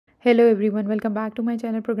Hello everyone, welcome back to my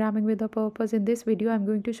channel Programming with a Purpose. In this video, I'm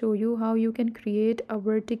going to show you how you can create a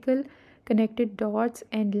vertical connected dots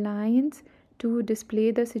and lines to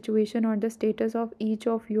display the situation or the status of each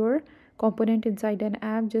of your component inside an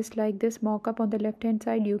app. Just like this mockup on the left hand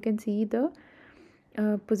side, you can see the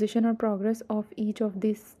position or progress of each of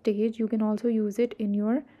this stage. You can also use it in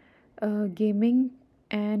your gaming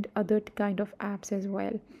and other kind of apps as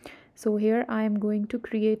well. So here I am going to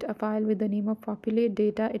create a file with the name of populate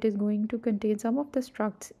data. It is going to contain some of the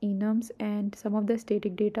structs, enums, and some of the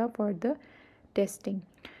static data for the testing.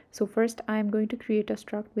 So first I am going to create a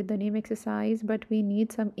struct with the name exercise, but we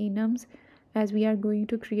need some enums as we are going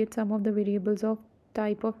to create some of the variables of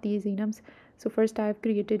type of these enums. So first I have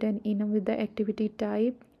created an enum with the activity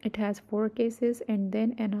type. It has 4 cases, and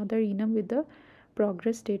then another enum with the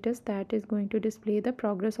progress status that is going to display the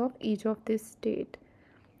progress of each of this state.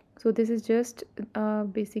 So this is just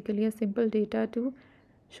basically a simple data to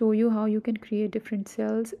show you how you can create different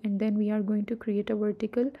cells, and then we are going to create a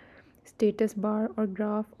vertical status bar or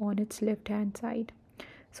graph on its left hand side.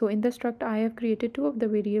 So in the struct I have created 2 of the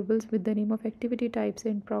variables with the name of activity types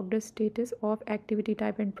and progress status of activity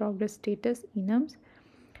type and progress status enums.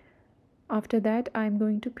 After that I am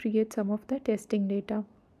going to create some of the testing data,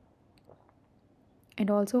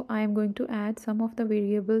 and also I am going to add some of the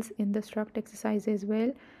variables in the struct exercise as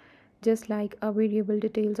well, just like a variable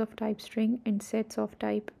details of type string and sets of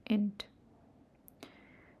type int.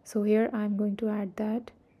 So here I'm going to add that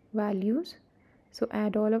values. So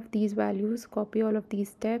add all of these values, copy all of these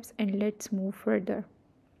steps, and let's move further.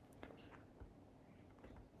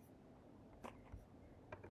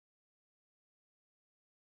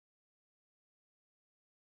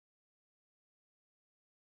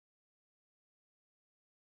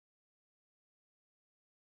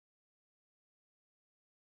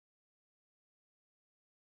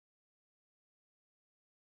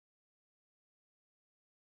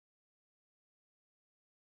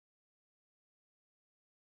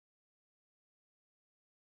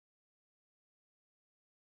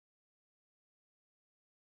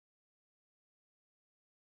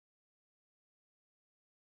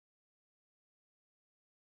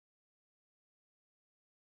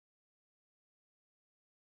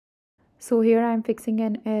 So here I am fixing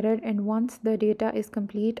an error, and once the data is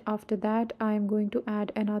complete, after that I am going to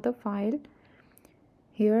add another file.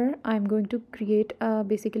 Here I am going to create a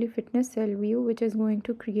basically fitness cell view, which is going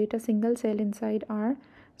to create a single cell inside our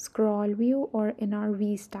scroll view or in our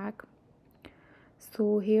V stack.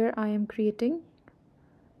 So here I am creating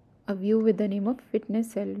a view with the name of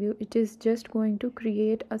fitness cell view. It is just going to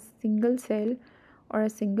create a single cell or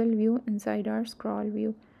a single view inside our scroll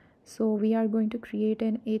view. So we are going to create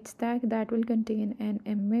an H stack that will contain an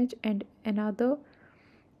image and another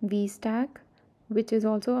V stack, which is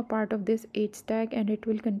also a part of this H stack, and it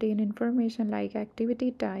will contain information like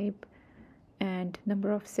activity type and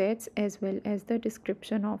number of sets, as well as the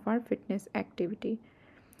description of our fitness activity.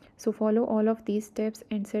 So follow all of these steps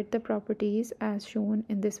and set the properties as shown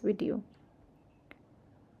in this video.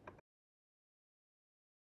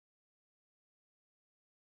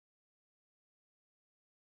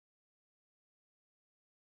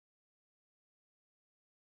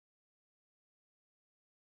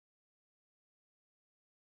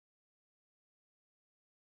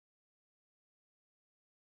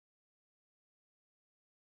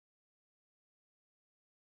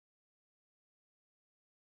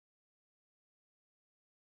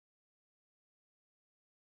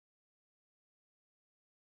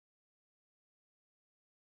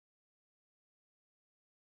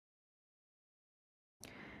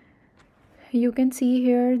 You can see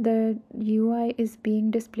here the UI is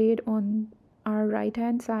being displayed on our right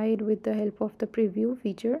hand side with the help of the preview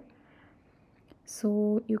feature.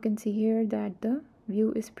 So you can see here that the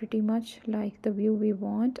view is pretty much like the view we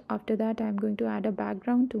want. After that I'm going to add a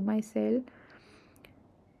background to my cell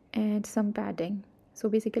and some padding. So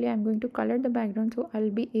basically I'm going to color the background so I'll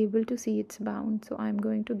be able to see its bound. So I'm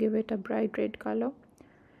going to give it a bright red color,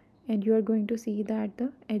 and you are going to see that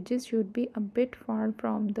the edges should be a bit far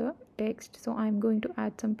from the text. So I'm going to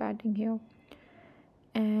add some padding here,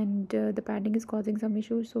 and the padding is causing some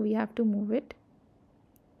issues, so we have to move it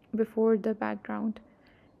before the background.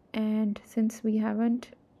 And since we haven't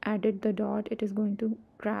added the dot, it is going to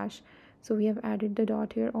crash. So we have added the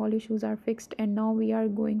dot here, all issues are fixed, and now we are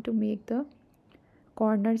going to make the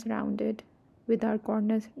corners rounded with our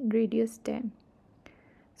corners radius 10.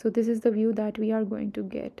 So this is the view that we are going to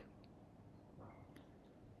get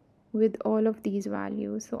with all of these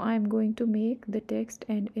values. So I am going to make the text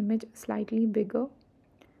and image slightly bigger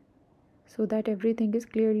so that everything is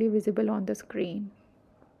clearly visible on the screen.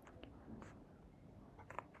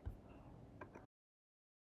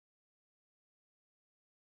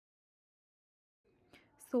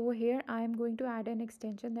 So here I am going to add an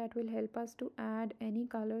extension that will help us to add any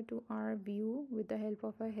color to our view with the help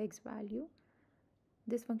of a hex value.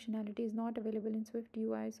 This functionality is not available in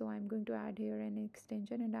SwiftUI, so I'm going to add here an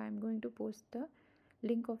extension, and I'm going to post the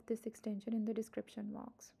link of this extension in the description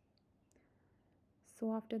box.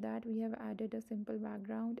 So after that, we have added a simple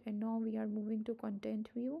background, and now we are moving to content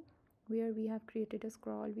view, where we have created a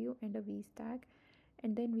scroll view and a vstack,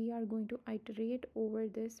 and then we are going to iterate over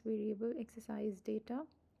this variable exercise data,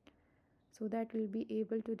 so that we'll be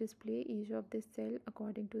able to display each of this cell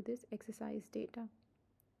according to this exercise data.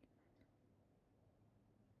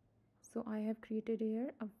 So I have created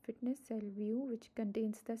here a fitness cell view which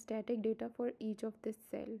contains the static data for each of this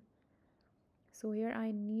cell. So here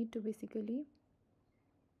I need to basically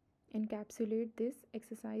encapsulate this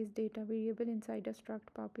exercise data variable inside a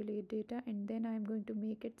struct populate data, and then I'm going to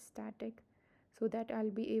make it static so that I'll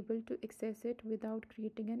be able to access it without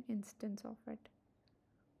creating an instance of it.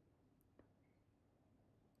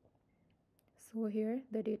 So here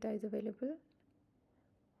the data is available,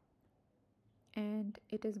 and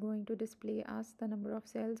it is going to display us the number of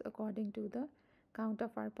cells according to the count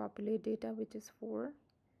of our populate data, which is 4.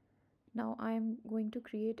 Now I am going to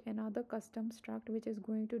create another custom struct which is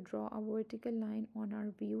going to draw a vertical line on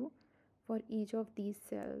our view for each of these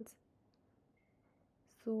cells.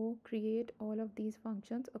 So create all of these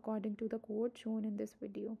functions according to the code shown in this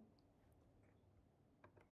video.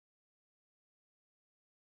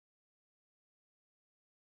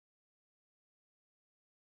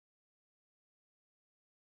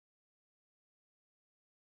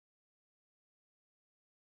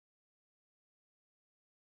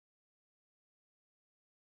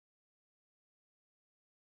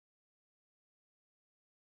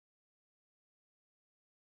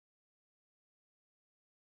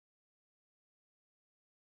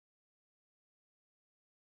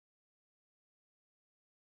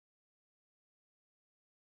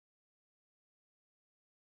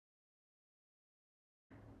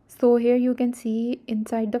 So here you can see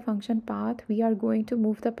inside the function path, we are going to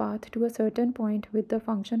move the path to a certain point with the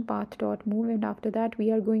function path.move, and after that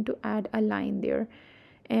we are going to add a line there,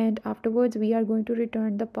 and afterwards we are going to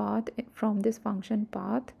return the path from this function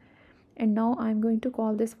path. And now I'm going to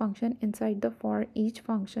call this function inside the for each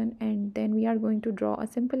function, and then we are going to draw a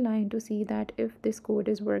simple line to see that if this code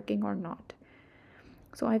is working or not.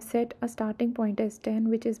 So I've set a starting point as 10,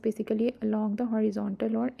 which is basically along the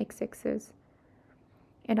horizontal or x-axis.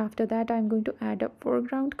 And after that I'm going to add a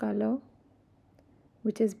foreground color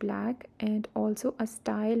which is black, and also a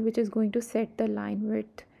style which is going to set the line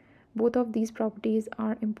width. Both of these properties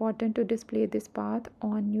are important to display this path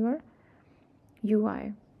on your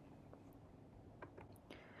UI.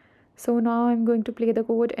 So now I'm going to play the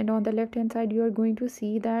code, and on the left hand side you are going to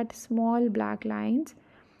see that small black lines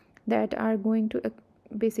that are going to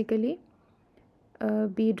basically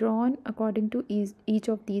be drawn according to each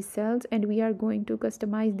of these cells, and we are going to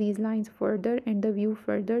customize these lines further and the view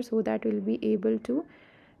further so that we'll be able to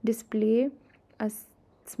display a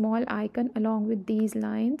small icon along with these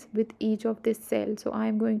lines with each of this cell. So I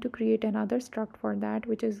am going to create another struct for that,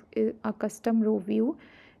 which is a custom row view.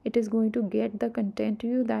 It is going to get the content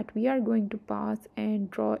view that we are going to pass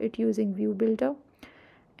and draw it using view builder,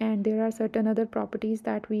 and there are certain other properties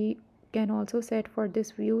that we can also set for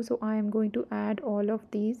this view. So I am going to add all of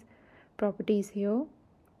these properties here,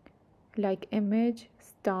 like image,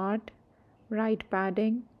 start, right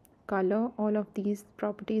padding, color. All of these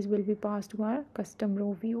properties will be passed to our custom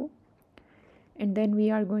row view, and then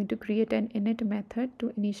we are going to create an init method to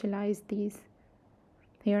initialize these.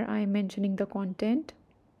 Here I am mentioning the content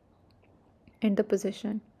and the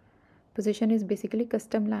position. Position is basically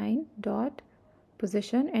custom line dot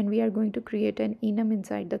position, and we are going to create an enum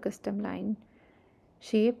inside the custom line.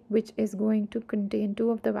 Shape, which is going to contain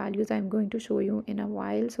 2 of the values I'm going to show you in a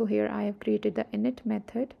while. So here I have created the init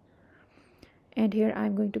method, and here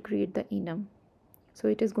I'm going to create the enum. So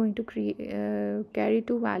it is going to carry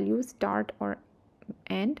 2 values, start or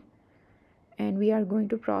end, and we are going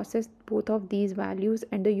to process both of these values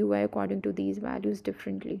and the UI according to these values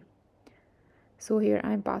differently. So here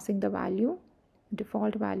I'm passing the value,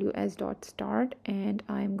 default value as dot start, and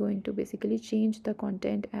I'm going to basically change the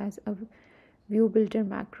content as a view builder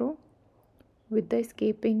macro with the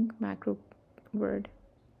escaping macro word.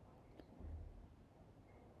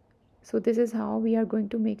 So this is how we are going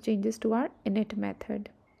to make changes to our init method.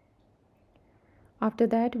 After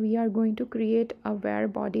that we are going to create a where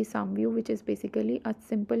body sum view, which is basically a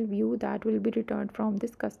simple view that will be returned from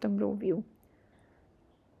this custom row view.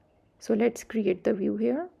 So let's create the view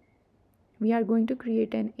here. We are going to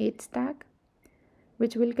create an 8 stack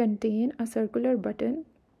which will contain a circular button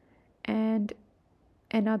and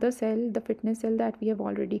another cell, the fitness cell that we have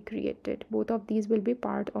already created. Both of these will be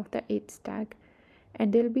part of the H stack,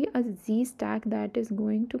 and there will be a Z stack that is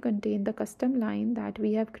going to contain the custom line that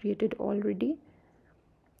we have created already,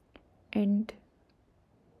 and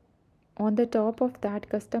on the top of that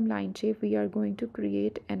custom line shape we are going to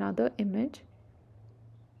create another image.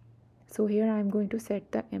 So here I am going to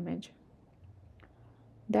set the image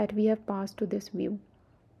that we have passed to this view.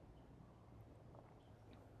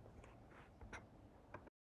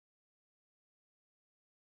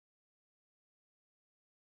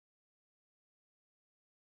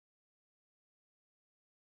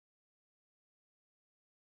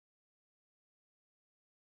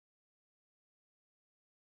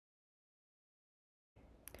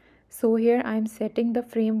 So here I am setting the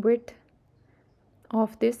frame width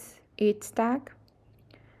of this H stack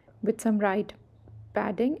with some right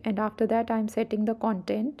padding, and after that I am setting the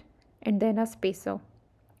content and then a spacer.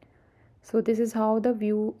 So this is how the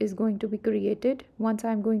view is going to be created. Once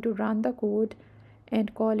I'm going to run the code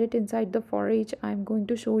and call it inside the for each, I'm going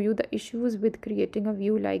to show you the issues with creating a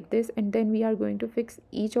view like this, and then we are going to fix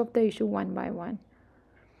each of the issue one by one.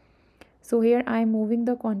 So here I'm moving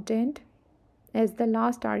the content as the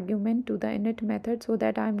last argument to the init method, so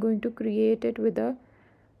that I'm going to create it with a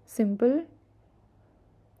simple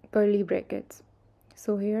curly brackets.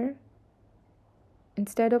 So here,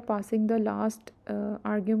 instead of passing the last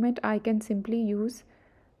argument, I can simply use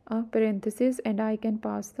a parenthesis and I can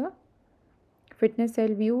pass the fitness cell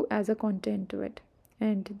view as a content to it,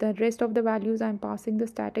 and the rest of the values I'm passing the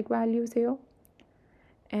static values here,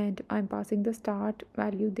 and I'm passing the start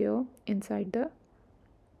value there inside the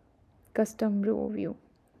custom row view.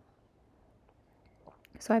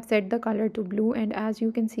 So I've set the color to blue, and as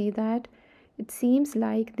you can see that it seems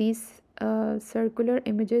like these circular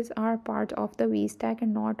images are part of the V stack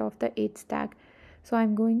and not of the H stack. So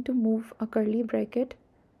I'm going to move a curly bracket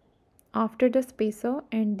after the spacer,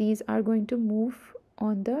 and these are going to move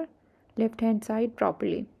on the left hand side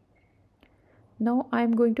properly. Now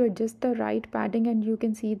I'm going to adjust the right padding, and you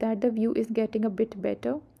can see that the view is getting a bit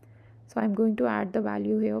better. So I'm going to add the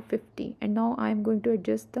value here 50, and now I'm going to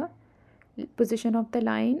adjust the position of the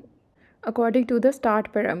line according to the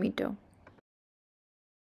start parameter.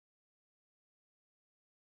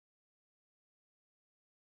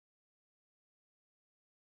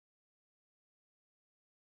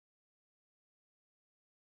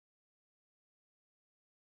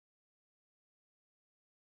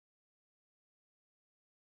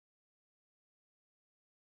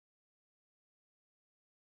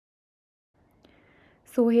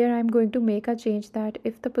 So here I'm going to make a change that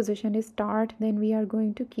if the position is start, then we are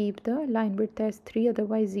going to keep the line width as 3,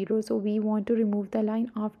 otherwise 0. So we want to remove the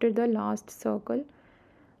line after the last circle,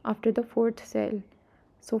 after the fourth cell.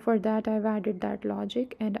 So for that I've added that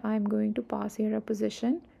logic, and I'm going to pass here a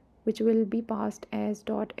position which will be passed as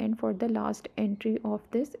 .n for the last entry of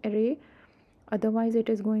this array, otherwise it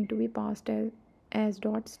is going to be passed as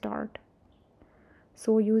 .start.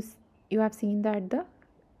 So you have seen that the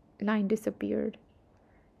line disappeared.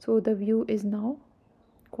 So the view is now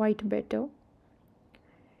quite better.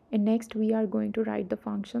 And next we are going to write the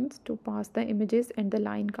functions to pass the images and the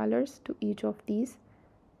line colors to each of these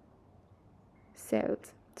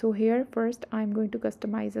cells. So here first I'm going to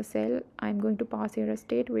customize a cell. I'm going to pass here a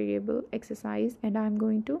state variable exercise, and I'm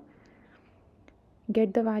going to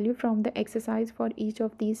get the value from the exercise for each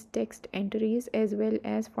of these text entries as well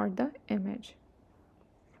as for the image.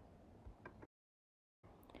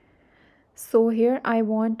 So here I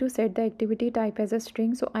want to set the activity type as a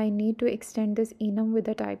string, so I need to extend this enum with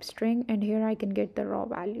the type string, and here I can get the raw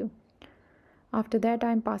value. After that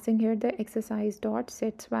I'm passing here the exercise dot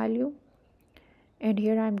sets value, and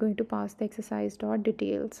here I'm going to pass the exercise dot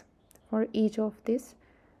details for each of this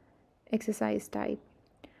exercise type.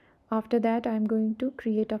 After that I'm going to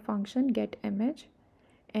create a function get image,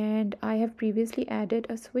 and I have previously added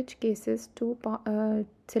a switch cases to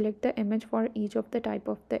select the image for each of the type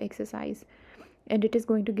of the exercise, and it is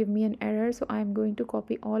going to give me an error. So I'm going to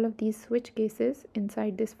copy all of these switch cases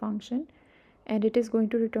inside this function, and it is going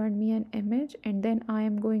to return me an image, and then I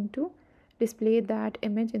am going to display that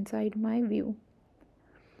image inside my view.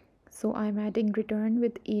 So I'm adding return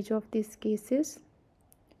with each of these cases,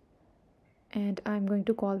 and I'm going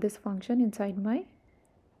to call this function inside my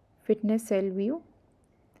fitness cell view.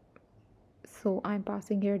 So I'm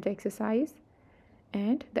passing here the exercise,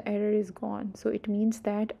 and the error is gone. So it means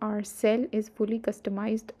that our cell is fully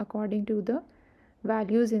customized according to the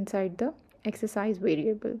values inside the exercise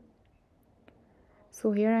variable.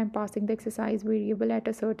 So here I'm passing the exercise variable at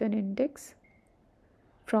a certain index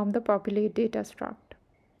from the populate data struct.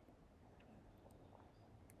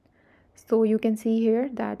 So you can see here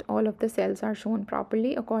that all of the cells are shown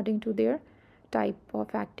properly according to their type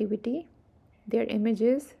of activity, their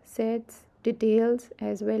images, sets, details,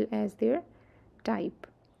 as well as their type.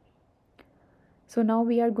 So now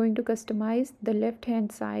we are going to customize the left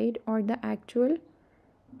hand side or the actual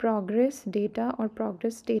progress data or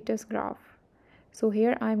progress status graph. So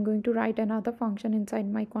here I am going to write another function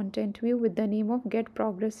inside my content view with the name of get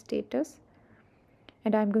progress status,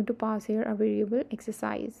 and I am going to pass here a variable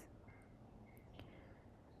exercise.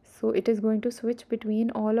 So it is going to switch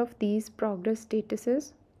between all of these progress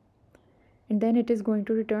statuses, and then it is going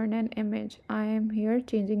to return an image. I am here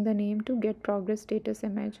changing the name to get progress status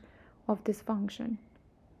image of this function.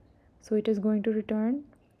 So it is going to return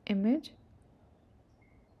image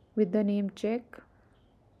with the name check.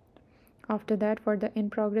 After that, for the in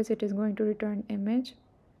progress, it is going to return image.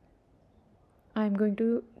 I am going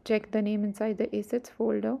to check the name inside the assets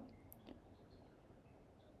folder.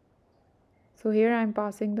 So here I am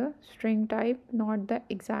passing the string type, not the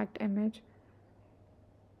exact image.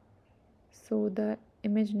 So the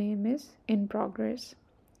image name is in progress,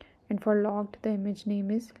 and for logged the image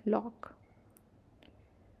name is lock.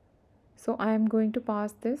 So I am going to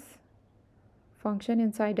pass this function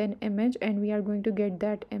inside an image, and we are going to get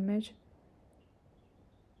that image.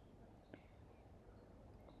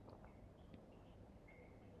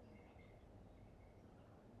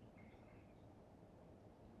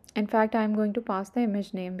 In fact, I am going to pass the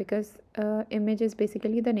image name because image is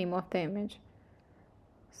basically the name of the image.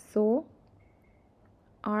 So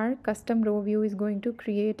our custom row view is going to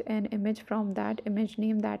create an image from that image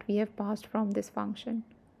name that we have passed from this function.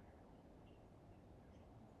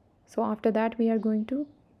 So after that, we are going to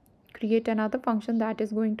create another function that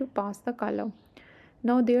is going to pass the color.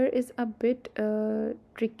 Now there is a bit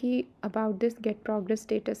tricky about this get progress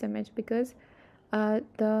status image, because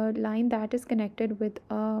the line that is connected with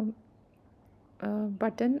a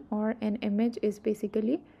button or an image is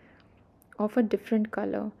basically of a different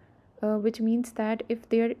color, which means that if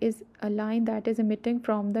there is a line that is emitting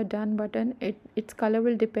from the done button, its color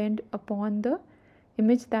will depend upon the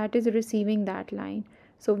image that is receiving that line.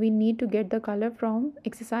 So we need to get the color from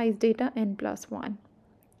exercise data n+1.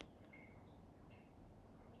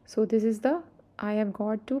 So this is the, I have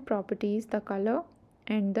got two properties, the color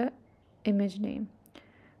and the image name.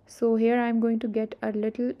 So here I am going to get a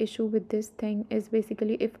little issue with this thing, is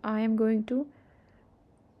basically if I am going to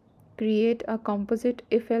create a composite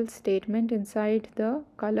if else statement inside the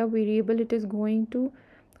color variable, it is going to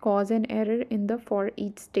cause an error in the for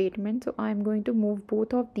each statement. So I am going to move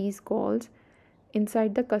both of these calls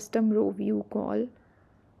inside the custom row view call,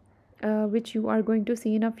 which you are going to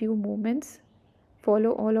see in a few moments.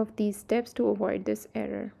 Follow all of these steps to avoid this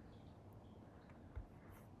error.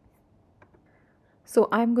 So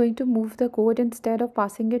I'm going to move the code, instead of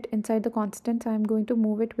passing it inside the constants, I'm going to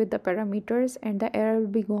move it with the parameters, and the error will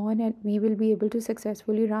be gone and we will be able to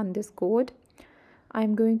successfully run this code.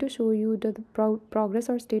 I'm going to show you the progress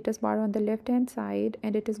or status bar on the left hand side,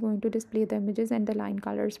 and it is going to display the images and the line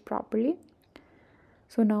colors properly.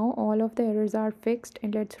 So now all of the errors are fixed,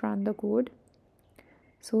 and let's run the code.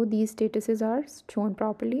 So these statuses are shown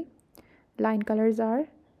properly, line colors are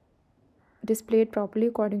displayed properly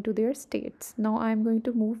according to their states. Now I am going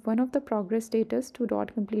to move one of the progress status to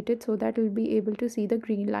dot completed, so that we'll be able to see the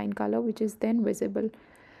green line color, which is then visible.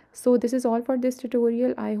 So this is all for this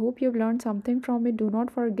tutorial. I hope you've learned something from it. Do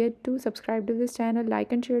not forget to subscribe to this channel,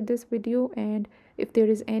 like and share this video, and if there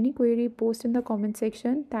is any query, post in the comment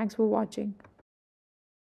section. Thanks for watching.